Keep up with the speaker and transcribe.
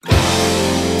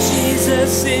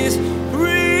Jesus is real.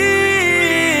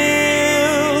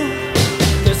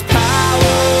 There's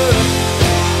power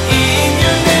in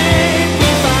your name. We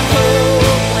find hope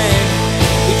when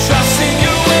we trust in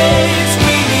your ways.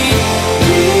 We need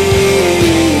you.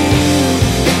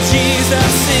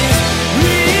 Jesus is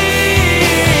real.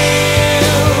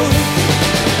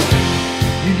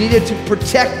 You needed to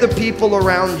protect the people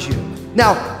around you.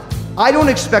 Now, I don't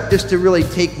expect this to really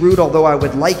take root, although I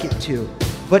would like it to.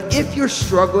 But if you're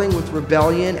struggling with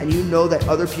rebellion and you know that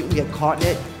other people get caught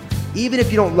in it, even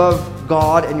if you don't love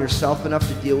God and yourself enough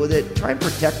to deal with it, try and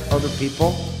protect other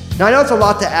people. Now, I know it's a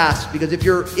lot to ask, because if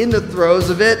you're in the throes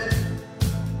of it,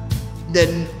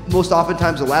 then most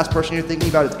oftentimes the last person you're thinking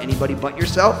about is anybody but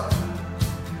yourself.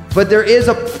 But there is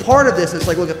a part of this that's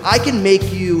like, look, if I can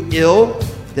make you ill,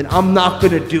 then I'm not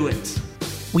gonna do it.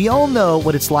 We all know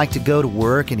what it's like to go to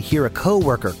work and hear a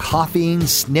coworker coughing,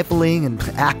 sniffling, and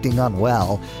acting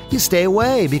unwell. You stay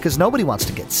away because nobody wants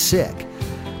to get sick.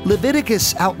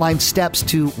 Leviticus outlines steps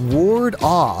to ward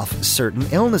off certain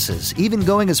illnesses, even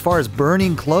going as far as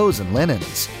burning clothes and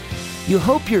linens. You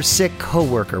hope your sick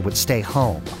coworker would stay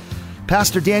home.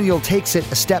 Pastor Daniel takes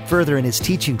it a step further in his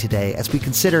teaching today as we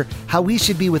consider how we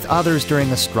should be with others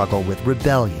during a struggle with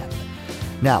rebellion.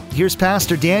 Now, here's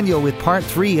Pastor Daniel with part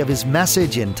 3 of his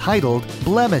message entitled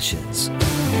Blemishes.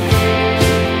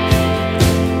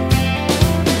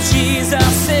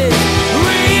 Jesus is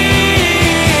real.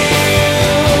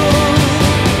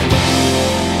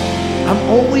 I'm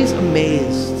always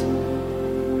amazed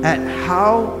at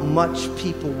how much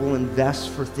people will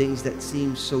invest for things that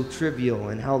seem so trivial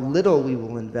and how little we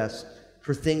will invest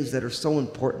for things that are so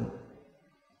important.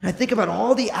 And I think about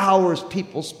all the hours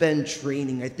people spend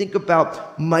training. I think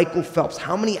about Michael Phelps,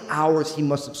 how many hours he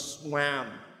must have swam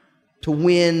to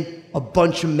win a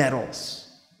bunch of medals.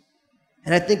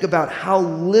 And I think about how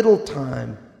little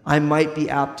time I might be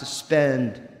apt to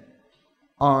spend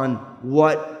on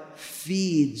what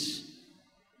feeds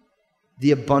the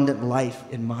abundant life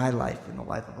in my life and the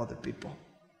life of other people.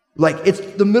 Like, it's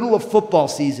the middle of football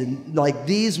season. Like,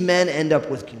 these men end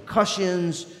up with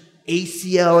concussions,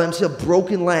 ACL, MCL,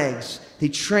 broken legs. They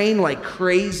train like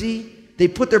crazy. They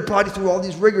put their body through all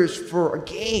these rigors for a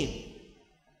game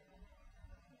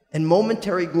and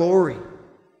momentary glory.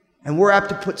 And we're apt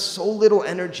to put so little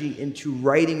energy into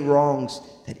righting wrongs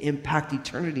that impact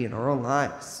eternity in our own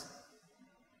lives.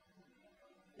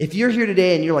 If you're here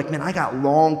today and you're like, man, I got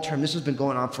long term, this has been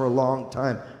going on for a long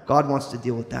time, God wants to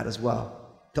deal with that as well.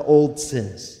 The old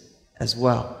sins as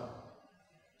well.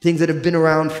 Things that have been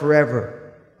around forever.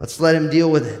 Let's let him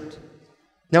deal with it.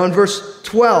 Now in verse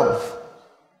 12,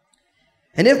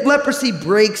 and if leprosy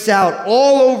breaks out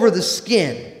all over the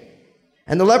skin,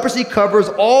 and the leprosy covers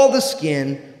all the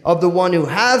skin of the one who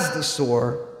has the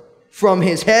sore, from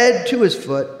his head to his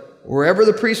foot, wherever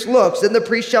the priest looks, then the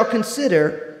priest shall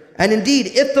consider, and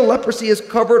indeed, if the leprosy has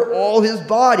covered all his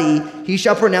body, he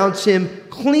shall pronounce him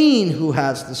clean who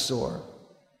has the sore.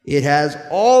 It has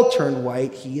all turned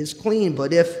white, he is clean.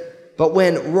 But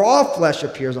when raw flesh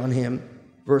appears on him,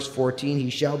 verse 14, he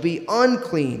shall be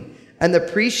unclean. And the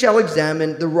priest shall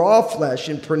examine the raw flesh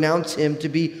and pronounce him to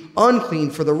be unclean.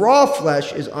 For the raw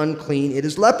flesh is unclean, it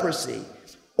is leprosy.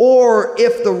 Or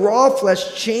if the raw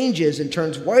flesh changes and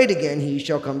turns white again, he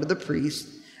shall come to the priest.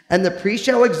 And the priest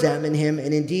shall examine him.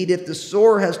 And indeed, if the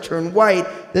sore has turned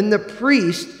white, then the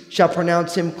priest shall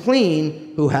pronounce him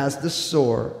clean who has the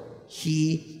sore.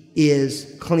 He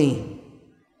is clean.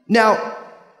 Now,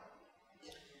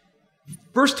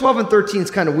 verse 12 and 13 is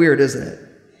kind of weird, isn't it?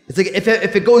 It's like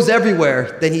if it goes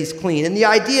everywhere, then he's clean. And the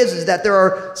idea is that there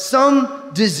are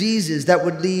some diseases that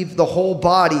would leave the whole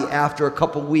body after a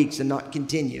couple weeks and not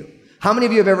continue. How many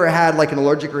of you have ever had like an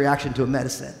allergic reaction to a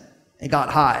medicine and got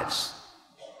hives?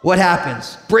 What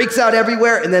happens? Breaks out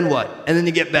everywhere, and then what? And then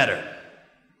you get better.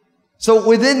 So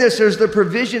within this, there's the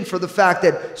provision for the fact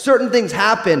that certain things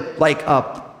happen, like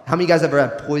how many of you guys ever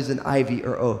had poison ivy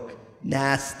or oak?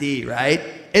 Nasty, right?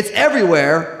 It's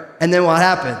everywhere, and then what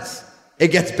happens? It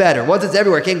gets better. Once it's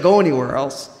everywhere, it can't go anywhere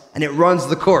else, and it runs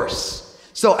the course.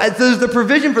 So there's the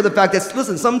provision for the fact that,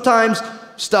 listen, sometimes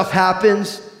stuff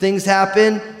happens, things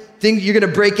happen, you're going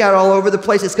to break out all over the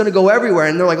place. It's going to go everywhere.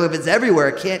 And they're like, well, if it's everywhere,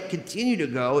 it can't continue to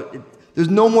go. There's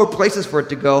no more places for it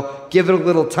to go. Give it a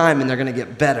little time, and they're going to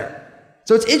get better.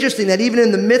 So it's interesting that even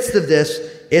in the midst of this,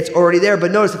 it's already there. But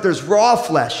notice if there's raw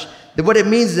flesh, then what it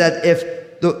means is that if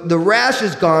the rash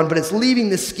is gone, but it's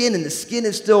leaving the skin, and the skin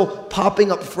is still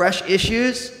popping up fresh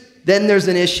issues, then there's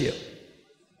an issue.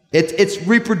 It's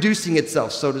reproducing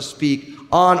itself, so to speak,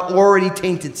 on already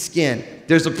tainted skin.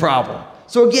 There's a problem.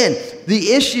 So again,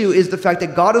 the issue is the fact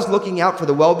that God is looking out for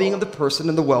the well-being of the person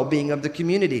and the well-being of the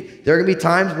community. There are going to be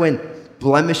times when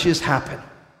blemishes happen.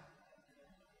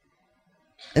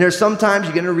 And there's sometimes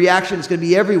you get a reaction, it's going to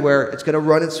be everywhere. It's going to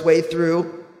run its way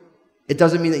through. It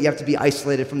doesn't mean that you have to be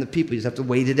isolated from the people. You just have to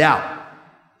wait it out.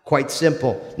 Quite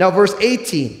simple. Now, verse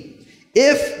 18.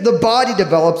 If the body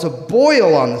develops a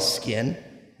boil on the skin,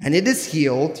 and it is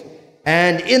healed,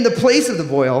 and in the place of the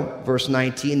boil, verse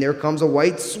 19, there comes a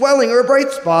white swelling or a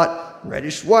bright spot,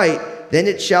 reddish white, then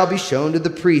it shall be shown to the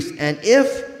priest. And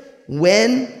if,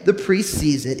 when the priest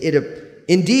sees it, it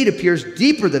indeed appears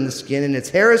deeper than the skin, and its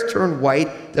hair is turned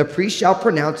white, the priest shall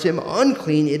pronounce him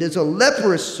unclean. It is a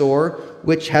leprous sore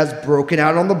which has broken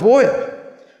out on the boil.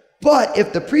 But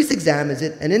if the priest examines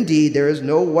it, and indeed there is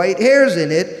no white hairs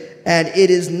in it, and it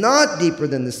is not deeper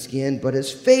than the skin, but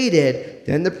is faded,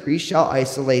 then the priest shall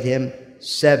isolate him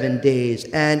 7 days.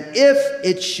 And if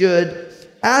it should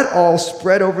at all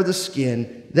spread over the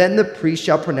skin, then the priest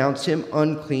shall pronounce him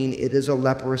unclean. It is a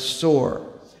leprous sore.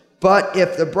 But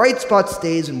if the bright spot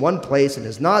stays in one place and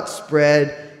is not spread,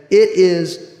 it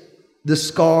is the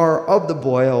scar of the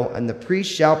boil, and the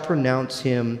priest shall pronounce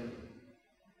him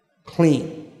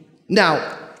clean.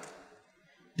 Now,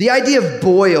 the idea of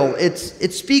boil, it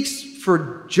speaks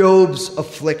for Job's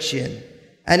affliction.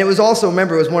 And it was also,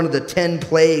 remember, it was one of the 10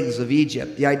 plagues of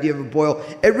Egypt, the idea of a boil.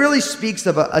 It really speaks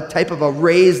of a type of a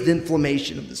raised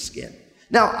inflammation of the skin.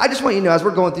 Now, I just want you to know, as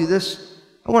we're going through this,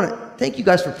 I want to thank you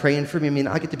guys for praying for me. I mean,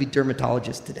 I get to be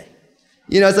dermatologist today.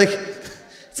 You know, it's like,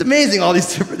 it's amazing all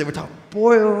these different, they were talking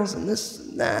boils and this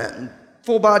and that, and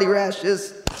full body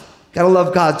rashes. Gotta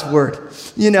love God's word,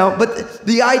 you know. But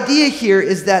the idea here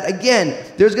is that, again,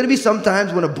 there's going to be some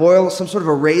times when a boil, some sort of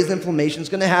a raised inflammation is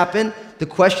going to happen. The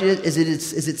question is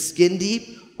it skin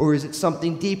deep or is it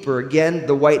something deeper? Again,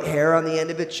 the white hair on the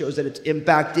end of it shows that it's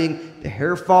impacting the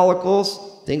hair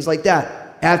follicles, things like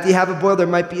that. After you have a boil, there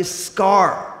might be a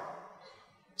scar.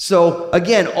 So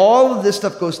again, all of this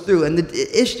stuff goes through. And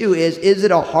the issue is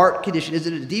it a heart condition? Is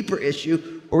it a deeper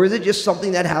issue? Or is it just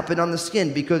something that happened on the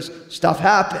skin? Because stuff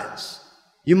happens.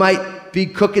 You might be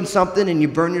cooking something and you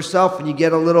burn yourself and you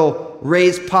get a little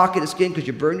raised pocket of skin because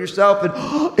you burned yourself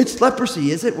and it's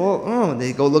leprosy, is it? Well, and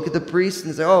they go look at the priest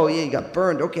and say, oh yeah, you got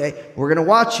burned. Okay, we're going to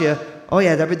watch you. Oh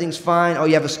yeah, everything's fine. Oh,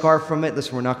 you have a scar from it.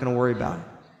 Listen, we're not going to worry about it.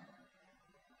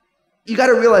 You got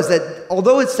to realize that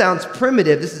although it sounds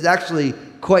primitive, this is actually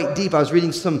quite deep. I was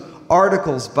reading some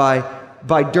articles by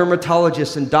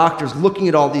dermatologists and doctors looking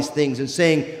at all these things and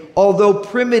saying, although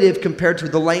primitive compared to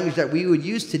the language that we would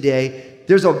use today,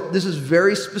 this is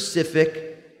very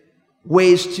specific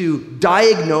ways to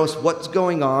diagnose what's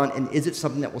going on and is it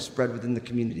something that will spread within the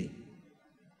community.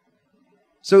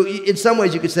 So in some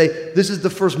ways you could say this is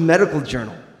the first medical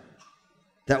journal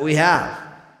that we have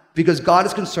because God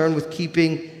is concerned with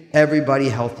keeping everybody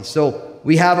healthy. So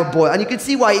we have a boil, and you can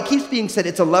see why it keeps being said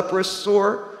it's a leprous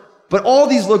sore. But all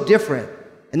these look different.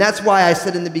 And that's why I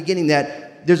said in the beginning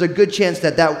that there's a good chance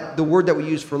that the word that we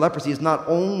use for leprosy is not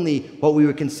only what we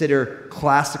would consider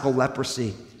classical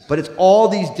leprosy, but it's all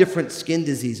these different skin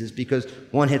diseases because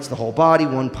one hits the whole body,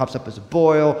 one pops up as a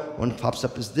boil, one pops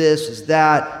up as this, as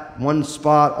that, one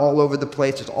spot all over the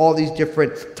place. There's all these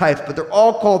different types, but they're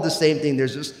all called the same thing.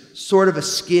 There's this sort of a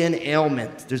skin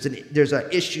ailment. There's an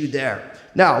issue there.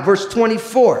 Now, verse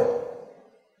 24.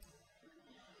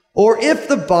 Or if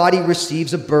the body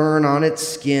receives a burn on its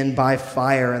skin by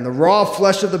fire, and the raw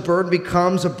flesh of the burn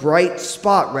becomes a bright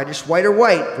spot, reddish white or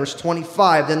white, verse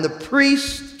 25, then the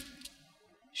priest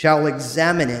shall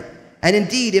examine it. And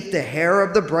indeed, if the hair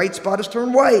of the bright spot is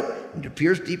turned white and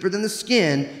appears deeper than the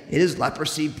skin, it is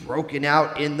leprosy broken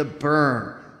out in the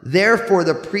burn. Therefore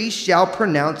the priest shall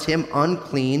pronounce him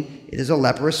unclean. It is a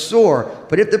leprous sore.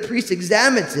 But if the priest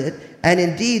examines it, and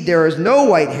indeed there is no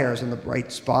white hairs on the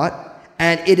bright spot,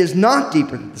 and it is not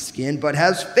deeper than the skin, but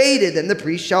has faded, then the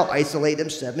priest shall isolate him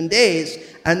 7 days,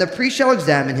 and the priest shall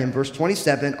examine him, verse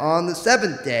 27, on the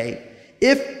 7th day.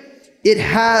 If it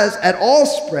has at all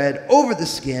spread over the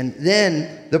skin,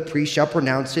 then the priest shall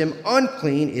pronounce him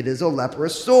unclean. It is a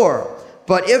leprous sore.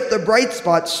 But if the bright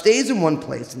spot stays in one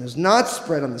place and is not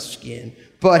spread on the skin,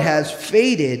 but has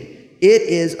faded, it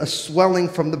is a swelling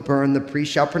from the burn. The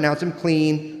priest shall pronounce him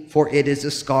clean, for it is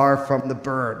a scar from the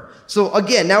burn. So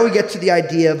again, now we get to the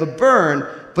idea of a burn,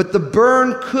 but the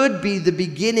burn could be the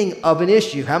beginning of an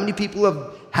issue. How many people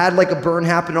have had like a burn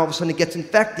happen and all of a sudden it gets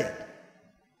infected?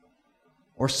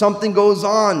 Or something goes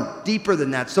on deeper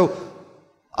than that. So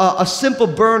a simple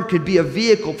burn could be a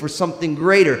vehicle for something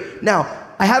greater. Now,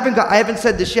 I haven't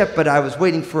said this yet, but I was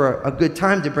waiting for a good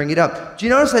time to bring it up. Do you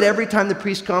notice that every time the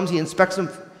priest comes, he inspects them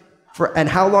and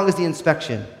how long is the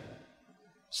inspection?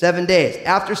 7 days.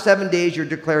 After 7 days, you're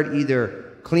declared either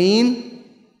clean,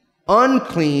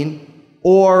 unclean,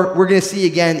 or we're going to see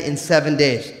again in 7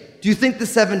 days. Do you think the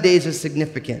 7 days is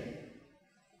significant?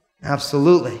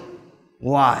 Absolutely.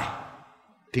 Why?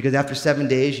 Because after 7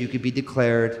 days, you could be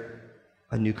declared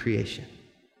a new creation.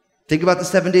 Think about the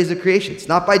 7 days of creation. It's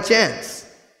not by chance.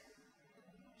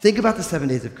 Think about the 7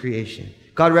 days of creation.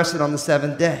 God rested on the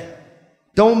seventh day.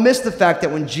 Don't miss the fact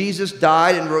that when Jesus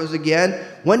died and rose again,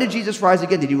 when did Jesus rise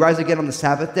again? Did he rise again on the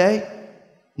Sabbath day?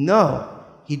 No.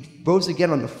 He rose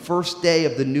again on the first day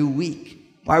of the new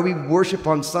week. Why we worship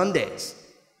on Sundays?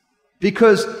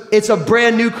 Because it's a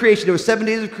brand new creation. There were 7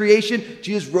 days of creation.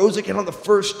 Jesus rose again on the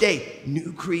first day.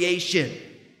 New creation.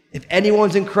 If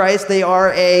anyone's in Christ, they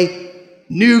are a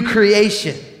new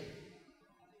creation.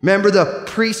 Remember, the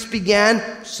priests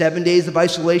began 7 days of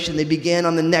isolation. They began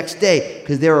on the next day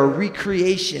because they're a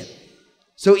recreation.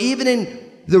 So even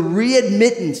in the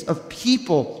readmittance of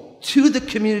people to the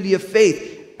community of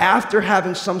faith after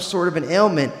having some sort of an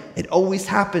ailment, it always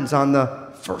happens on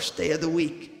the first day of the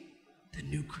week, the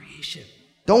new creation.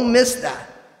 Don't miss that.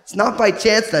 It's not by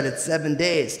chance that it's 7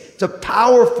 days. It's a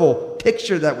powerful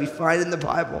picture that we find in the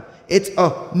Bible. It's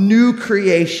a new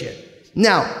creation.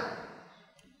 Now,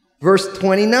 verse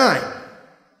 29,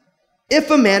 if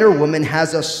a man or woman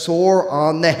has a sore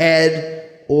on the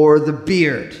head or the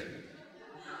beard.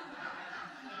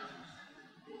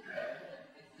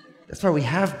 That's why we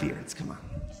have beards, come on.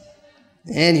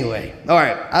 Anyway, all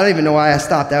right, I don't even know why I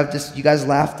stopped. That was just, you guys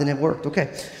laughed and it worked, okay.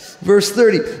 Verse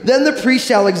 30, then the priest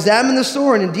shall examine the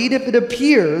sore, and indeed if it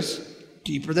appears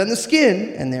deeper than the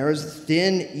skin, and there is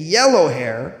thin yellow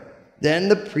hair, then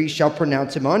the priest shall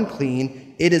pronounce him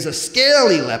unclean. It is a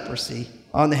scaly leprosy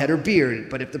on the head or beard.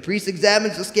 But if the priest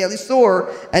examines the scaly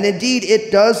sore, and indeed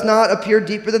it does not appear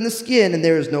deeper than the skin, and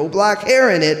there is no black hair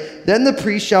in it, then the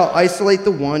priest shall isolate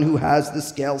the one who has the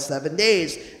scale 7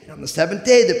 days. And on the seventh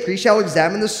day the priest shall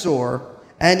examine the sore,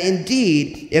 and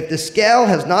indeed if the scale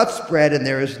has not spread, and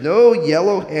there is no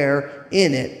yellow hair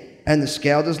in it, and the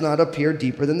scale does not appear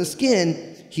deeper than the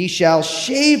skin, he shall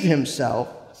shave himself,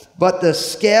 but the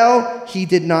scale he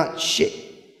shall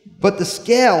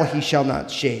not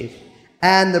shave.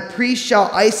 And the priest shall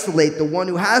isolate the one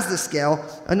who has the scale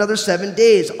another 7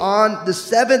 days. On the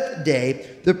seventh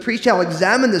day, the priest shall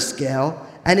examine the scale,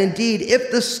 and indeed,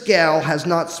 if the scale has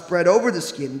not spread over the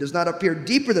skin, does not appear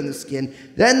deeper than the skin,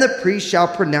 then the priest shall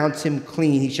pronounce him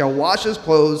clean. He shall wash his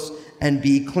clothes and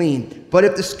be clean. But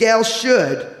if the scale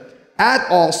should at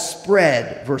all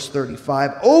spread, verse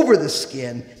 35, over the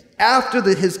skin after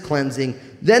his cleansing,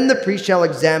 then the priest shall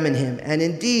examine him. And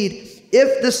indeed,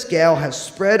 if the scale has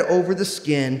spread over the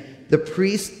skin, the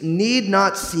priest need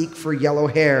not seek for yellow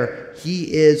hair.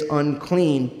 He is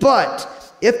unclean. But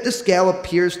if the scale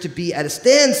appears to be at a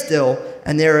standstill,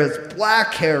 and there is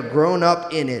black hair grown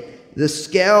up in it, the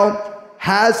scale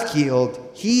has healed.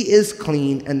 He is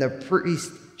clean, and the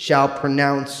priest shall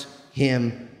pronounce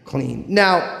him clean.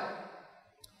 Now,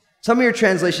 some of your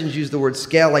translations use the word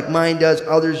scale like mine does.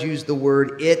 Others use the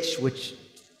word itch, which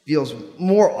feels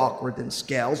more awkward than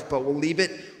scales, but we'll leave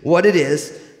it what it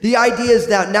is. The idea is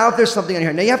that now if there's something on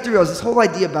here, now you have to realize this whole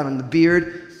idea about on the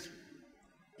beard,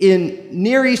 in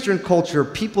Near Eastern culture,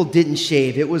 people didn't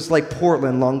shave. It was like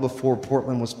Portland long before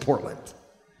Portland was Portland.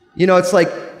 You know, it's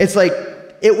like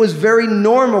it was very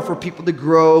normal for people to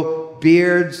grow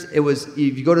beards. It was,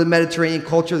 if you go to the Mediterranean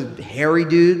culture, hairy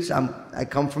dudes. I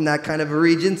come from that kind of a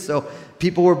region, so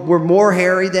people were more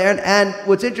hairy there. And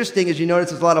what's interesting is you notice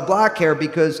there's a lot of black hair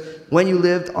because when you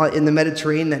lived in the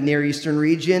Mediterranean, that Near Eastern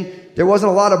region, there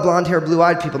wasn't a lot of blonde hair,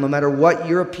 blue-eyed people. No matter what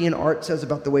European art says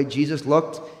about the way Jesus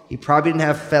looked, he probably didn't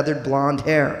have feathered blonde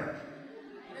hair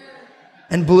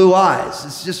and blue eyes.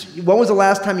 It's just, when was the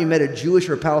last time you met a Jewish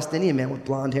or a Palestinian man with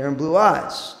blonde hair and blue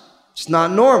eyes? It's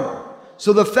not normal.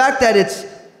 So the fact that it's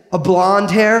a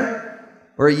blonde hair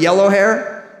or a yellow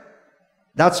hair,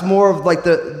 that's more of like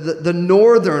the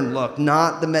northern look,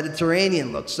 not the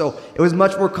Mediterranean look. So it was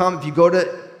much more common. If you go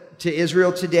to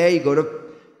Israel today, you go to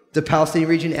the Palestinian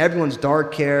region, everyone's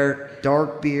dark hair,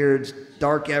 dark beards,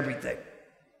 dark everything.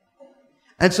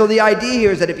 And so the idea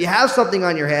here is that if you have something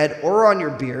on your head or on your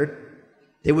beard,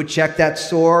 they would check that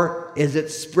sore. Is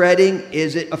it spreading?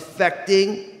 Is it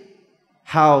affecting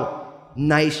how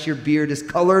nice your beard is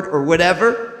colored or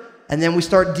whatever? And then we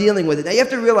start dealing with it. Now you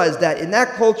have to realize that in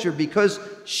that culture, because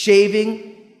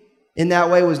shaving in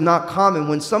that way was not common,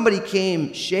 when somebody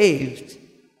came shaved,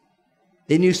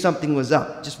 they knew something was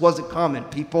up. It just wasn't common.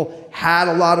 People had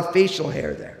a lot of facial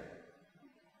hair there.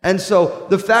 And so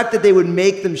the fact that they would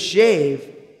make them shave,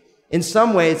 in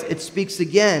some ways, it speaks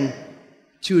again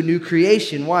to a new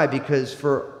creation. Why? Because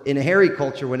in a hairy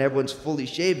culture, when everyone's fully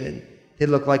shaven, they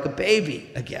look like a baby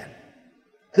again.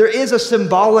 There is a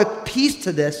symbolic piece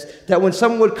to this, that when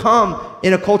someone would come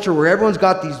in a culture where everyone's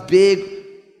got these big,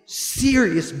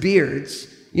 serious beards,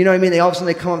 you know what I mean? All of a sudden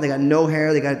they come up, they got no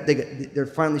hair, they're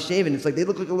finally shaven. It's like they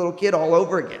look like a little kid all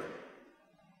over again.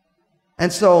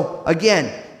 And so,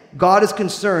 again, God is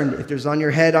concerned if there's on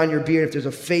your head, on your beard, if there's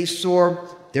a face sore,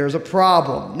 there's a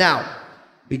problem. Now,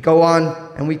 we go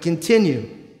on and we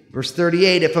continue. Verse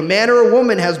 38, if a man or a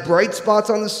woman has bright spots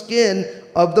on the skin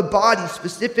of the body,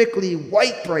 specifically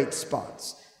white bright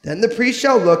spots, then the priest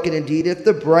shall look, and indeed if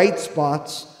the bright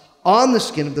spots on the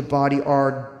skin of the body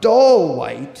are dull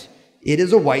white, it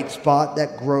is a white spot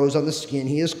that grows on the skin,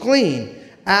 he is clean.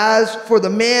 As for the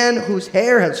man whose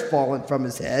hair has fallen from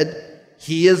his head,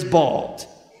 he is bald,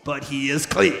 but he is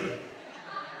clean.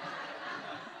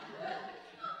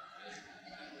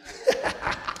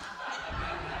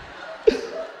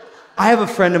 I have a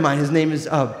friend of mine, his name is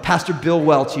Pastor Bill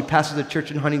Welch. He pastors a church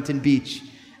in Huntington Beach.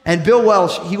 And Bill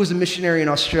Welch, he was a missionary in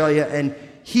Australia, and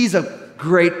he's a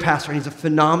great pastor, and he's a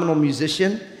phenomenal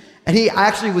musician. And he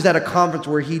actually was at a conference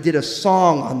where he did a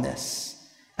song on this.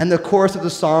 And the chorus of the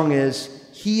song is,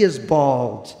 he is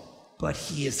bald, but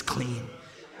he is clean.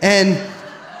 And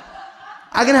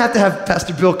I'm going to have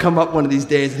Pastor Bill come up one of these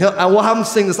days. We'll have him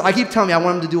sing this. I keep telling you, I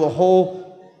want him to do a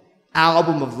whole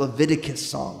album of Leviticus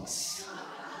songs.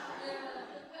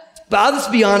 But I'll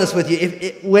just be honest with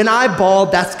you. When I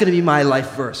bald, that's going to be my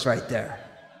life verse right there.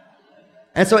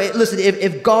 And so, listen,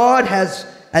 if God has,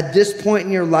 at this point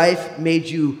in your life, made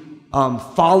you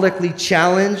follically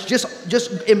challenged,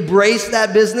 just embrace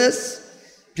that business.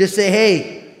 Just say,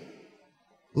 hey,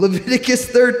 Leviticus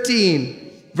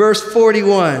 13, verse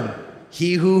 41,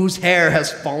 he whose hair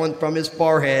has fallen from his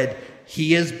forehead,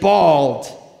 he is bald,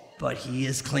 but he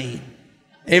is clean.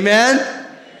 Amen?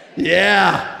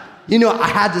 Yeah. You know, I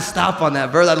had to stop on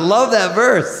that verse. I love that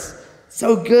verse.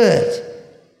 So good.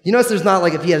 You notice there's not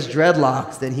like if he has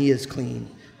dreadlocks, then he is clean.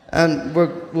 And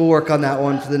we'll work on that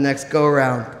one for the next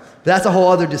go-around. But that's a whole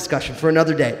other discussion for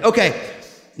another day. Okay,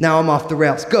 now I'm off the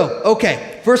rails. Go.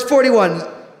 Okay, verse 41.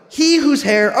 He whose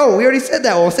hair, we already said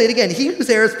that. Well, we'll say it again. He whose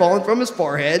hair has fallen from his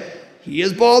forehead, he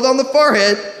is bald on the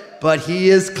forehead, but he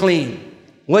is clean.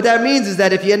 What that means is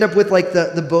that if you end up with like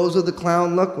the Bozo the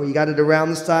Clown look, where you got it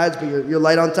around the sides, but you're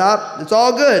light on top, it's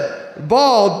all good.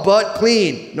 Bald, but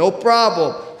clean. No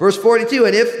problem. Verse 42,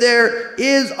 and if there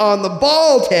is on the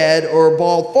bald head or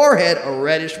bald forehead a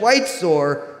reddish white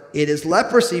sore, it is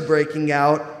leprosy breaking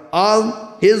out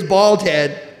on his bald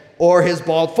head or his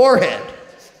bald forehead.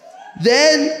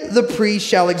 Then the priest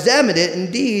shall examine it.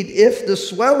 Indeed, if the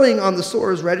swelling on the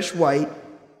sore is reddish white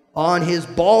on his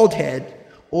bald head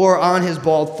or on his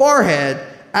bald forehead,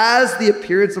 as the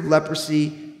appearance of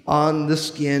leprosy on the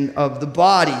skin of the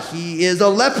body, he is a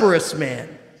leprous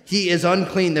man. He is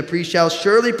unclean. The priest shall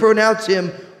surely pronounce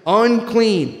him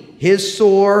unclean. His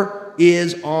sore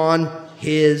is on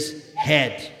his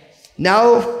head.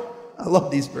 Now, I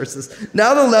love these verses.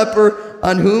 Now the leper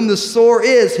on whom the sore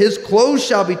is, his clothes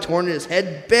shall be torn and his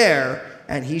head bare,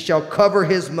 and he shall cover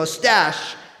his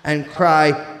mustache and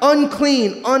cry,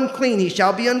 unclean, unclean. He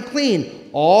shall be unclean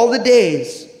all the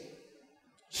days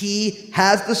he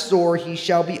has the sore, he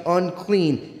shall be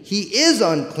unclean. He is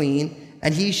unclean,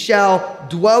 and he shall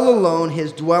dwell alone.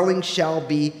 His dwelling shall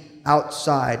be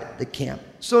outside the camp.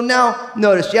 So now,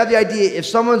 notice, you have the idea, if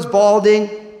someone's balding,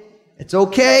 it's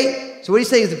okay. So what he's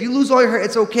saying is, if you lose all your hair,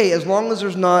 it's okay, as long as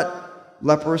there's not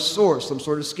leprous sores, some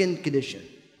sort of skin condition.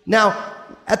 Now,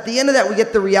 at the end of that, we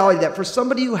get the reality that for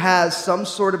somebody who has some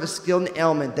sort of a skin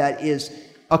ailment that is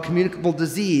a communicable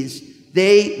disease,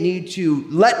 they need to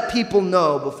let people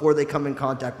know before they come in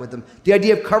contact with them. The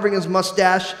idea of covering his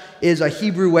mustache is a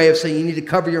Hebrew way of saying you need to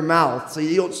cover your mouth so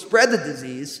you don't spread the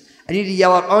disease. And you need to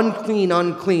yell out, unclean,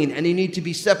 unclean, and you need to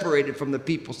be separated from the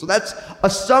people. So that's a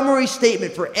summary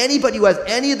statement for anybody who has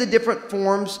any of the different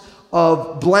forms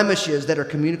of blemishes that are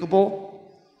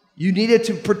communicable. You needed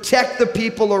to protect the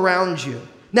people around you.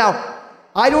 Now,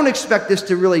 I don't expect this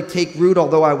to really take root,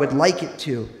 although I would like it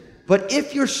to. But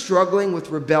if you're struggling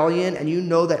with rebellion and you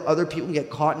know that other people can get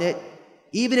caught in it,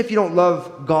 even if you don't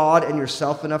love God and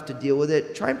yourself enough to deal with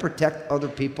it, try and protect other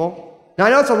people. Now, I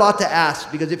know it's a lot to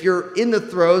ask, because if you're in the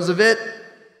throes of it,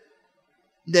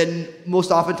 then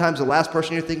most oftentimes the last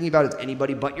person you're thinking about is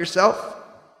anybody but yourself.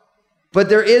 But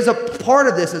there is a part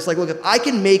of this that's like, look, if I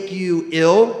can make you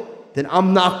ill, then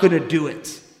I'm not going to do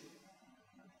it.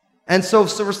 And so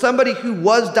for somebody who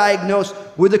was diagnosed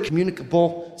with a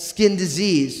communicable skin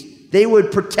disease, they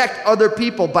would protect other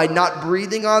people by not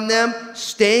breathing on them,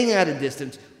 staying at a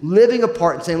distance, living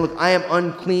apart, and saying, look, I am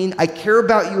unclean. I care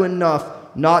about you enough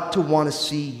not to want to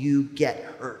see you get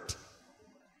hurt.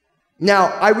 Now,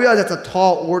 I realize that's a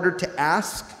tall order to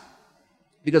ask,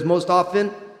 because most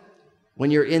often, when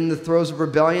you're in the throes of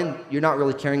rebellion, you're not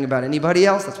really caring about anybody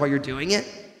else. That's why you're doing it.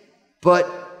 But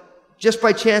just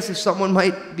by chance, if someone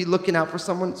might be looking out for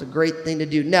someone, it's a great thing to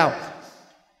do. Now,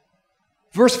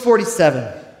 verse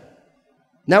 47.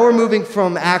 Now we're moving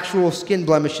from actual skin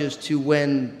blemishes to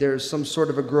when there's some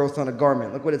sort of a growth on a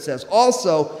garment. Look what it says.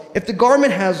 Also, if the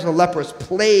garment has a leprous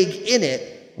plague in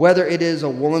it, whether it is a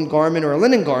woolen garment or a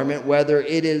linen garment, whether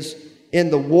it is in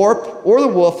the warp or the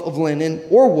woof of linen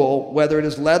or wool, whether it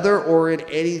is leather or in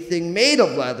anything made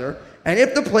of leather, and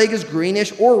if the plague is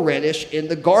greenish or reddish in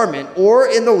the garment or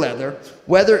in the leather,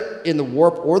 whether in the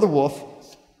warp or the woof,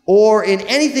 or in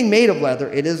anything made of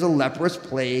leather, it is a leprous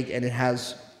plague,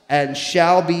 and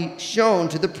shall be shown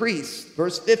to the priest.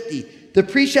 Verse 50, the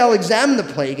priest shall examine the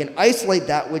plague and isolate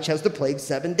that which has the plague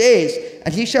 7 days.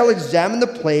 And he shall examine the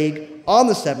plague on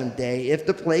the 7th day. If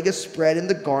the plague is spread in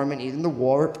the garment, either in the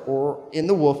warp or in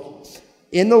the woof,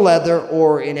 in the leather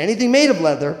or in anything made of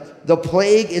leather, the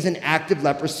plague is an active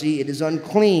leprosy. It is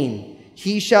unclean.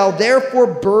 He shall therefore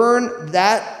burn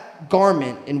that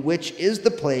garment in which is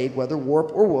the plague, whether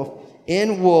warp or woof,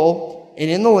 in wool, and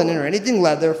in the linen or anything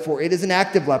leather, for it is an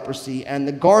active leprosy, and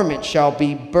the garment shall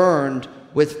be burned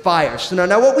with fire. So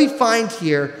now what we find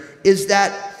here is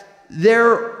that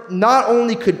there not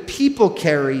only could people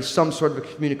carry some sort of a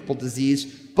communicable disease,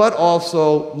 but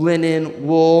also linen,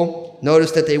 wool.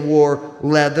 Notice that they wore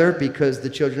leather because the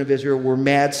children of Israel were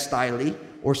mad styly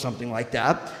or something like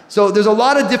that. So there's a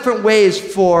lot of different ways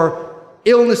for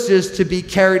illnesses to be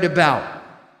carried about.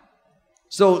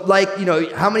 So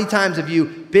how many times have you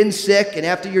been sick, and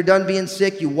after you're done being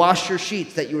sick, you wash your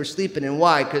sheets that you were sleeping in?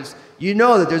 Why? Because you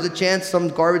know that there's a chance some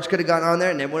garbage could have gotten on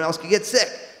there and everyone else could get sick.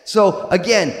 So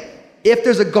again, if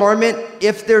there's a garment,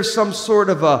 if there's some sort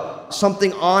of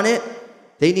something on it,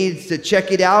 they needed to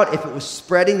check it out. If it was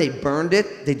spreading, they burned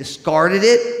it, they discarded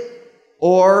it.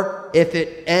 Or if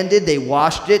it ended, they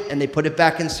washed it and they put it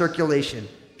back in circulation.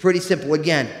 Pretty simple.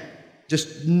 Again,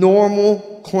 just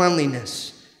normal cleanliness.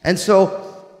 And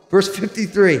so, verse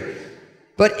 53,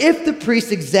 but if the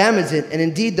priest examines it, and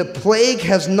indeed the plague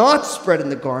has not spread in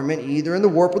the garment, either in the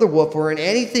warp or the woof, or in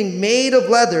anything made of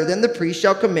leather, then the priest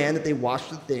shall command that they wash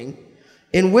the thing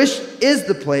in which is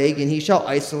the plague, and he shall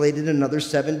isolate it another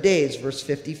 7 days. Verse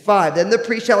 55, then the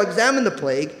priest shall examine the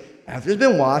plague after it has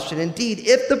been washed, and indeed,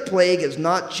 if the plague has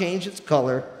not changed its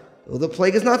color, though the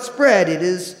plague is not spread, it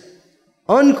is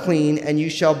unclean, and you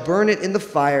shall burn it in the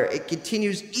fire. It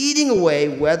continues eating away,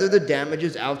 whether the damage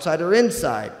is outside or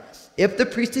inside. If the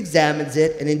priest examines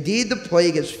it, and indeed the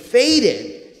plague has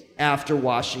faded after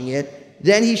washing it,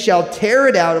 then he shall tear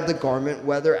it out of the garment,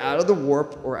 whether out of the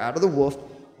warp or out of the woof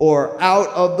or out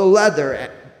of the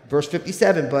leather. Verse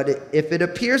 57, but if it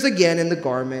appears again in the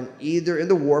garment, either in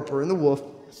the warp or in the woof,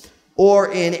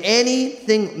 or in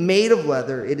anything made of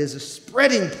leather, it is a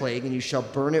spreading plague, and you shall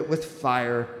burn it with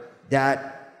fire,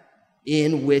 that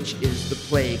in which is the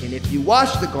plague. And if you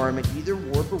wash the garment, either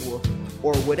warp or woof,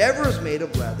 or whatever is made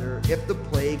of leather, if the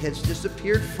plague has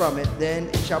disappeared from it, then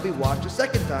it shall be washed a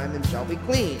second time and shall be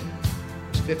clean.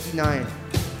 Verse 59.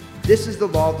 This is the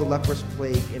law of the leprous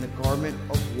plague in a garment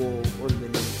of wool or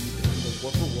linen, either in the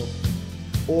warp or woof,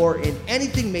 or in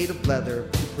anything made of leather,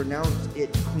 to pronounce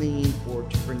it clean or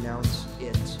to pronounce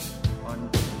it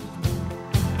unclean.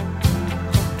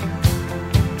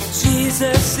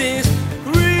 Jesus is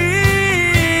real.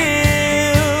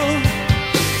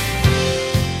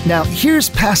 Now, here's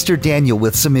Pastor Daniel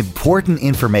with some important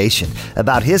information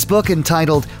about his book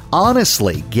entitled,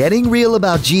 Honestly, Getting Real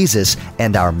About Jesus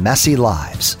and Our Messy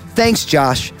Lives. Thanks,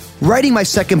 Josh. Writing my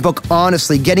second book,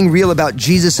 Honestly, Getting Real About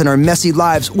Jesus and Our Messy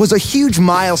Lives, was a huge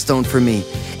milestone for me.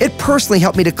 It personally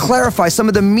helped me to clarify some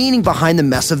of the meaning behind the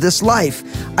mess of this life.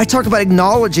 I talk about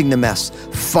acknowledging the mess,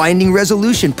 finding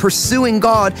resolution, pursuing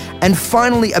God, and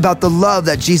finally about the love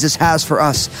that Jesus has for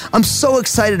us. I'm so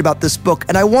excited about this book,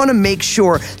 and I want to make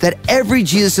sure that every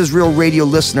Jesus is Real radio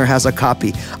listener has a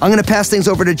copy. I'm going to pass things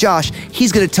over to Josh.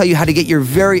 He's going to tell you how to get your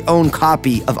very own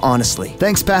copy of Honestly.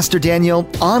 Thanks, Pastor Daniel.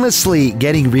 Honestly,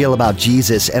 Getting Real About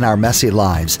Jesus and Our Messy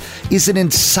Lives is an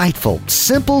insightful,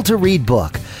 simple-to-read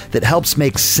book that helps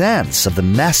make sense of the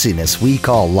messiness we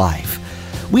call life.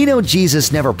 We know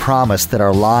Jesus never promised that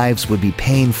our lives would be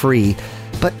pain-free,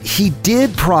 but he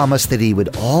did promise that he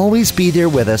would always be there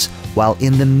with us while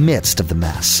in the midst of the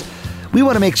mess. We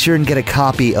want to make sure and get a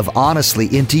copy of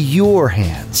Honestly into your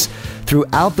hands.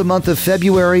 Throughout the month of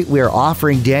February, we are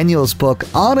offering Daniel's book,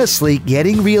 Honestly,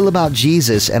 Getting Real About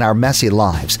Jesus and Our Messy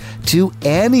Lives, to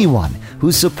anyone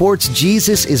who supports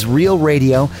Jesus is Real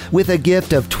Radio with a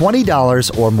gift of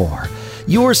 $20 or more.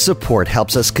 Your support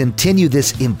helps us continue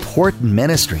this important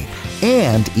ministry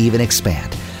and even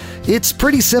expand. It's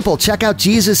pretty simple. Check out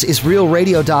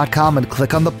JesusIsRealRadio.com and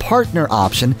click on the partner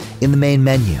option in the main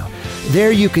menu.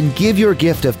 There you can give your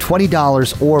gift of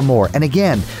 $20 or more. And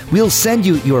again, we'll send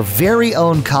you your very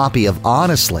own copy of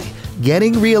Honestly,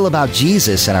 Getting Real About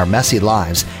Jesus and Our Messy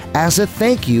Lives as a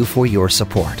thank you for your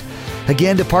support.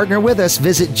 Again, to partner with us,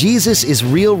 visit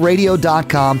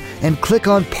JesusIsRealRadio.com and click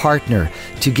on Partner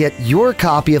to get your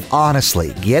copy of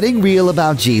Honestly, Getting Real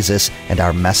About Jesus and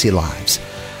Our Messy Lives.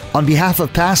 On behalf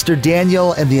of Pastor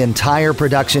Daniel and the entire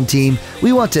production team,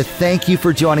 we want to thank you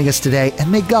for joining us today,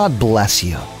 and may God bless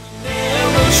you.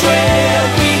 Never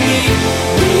tread we need.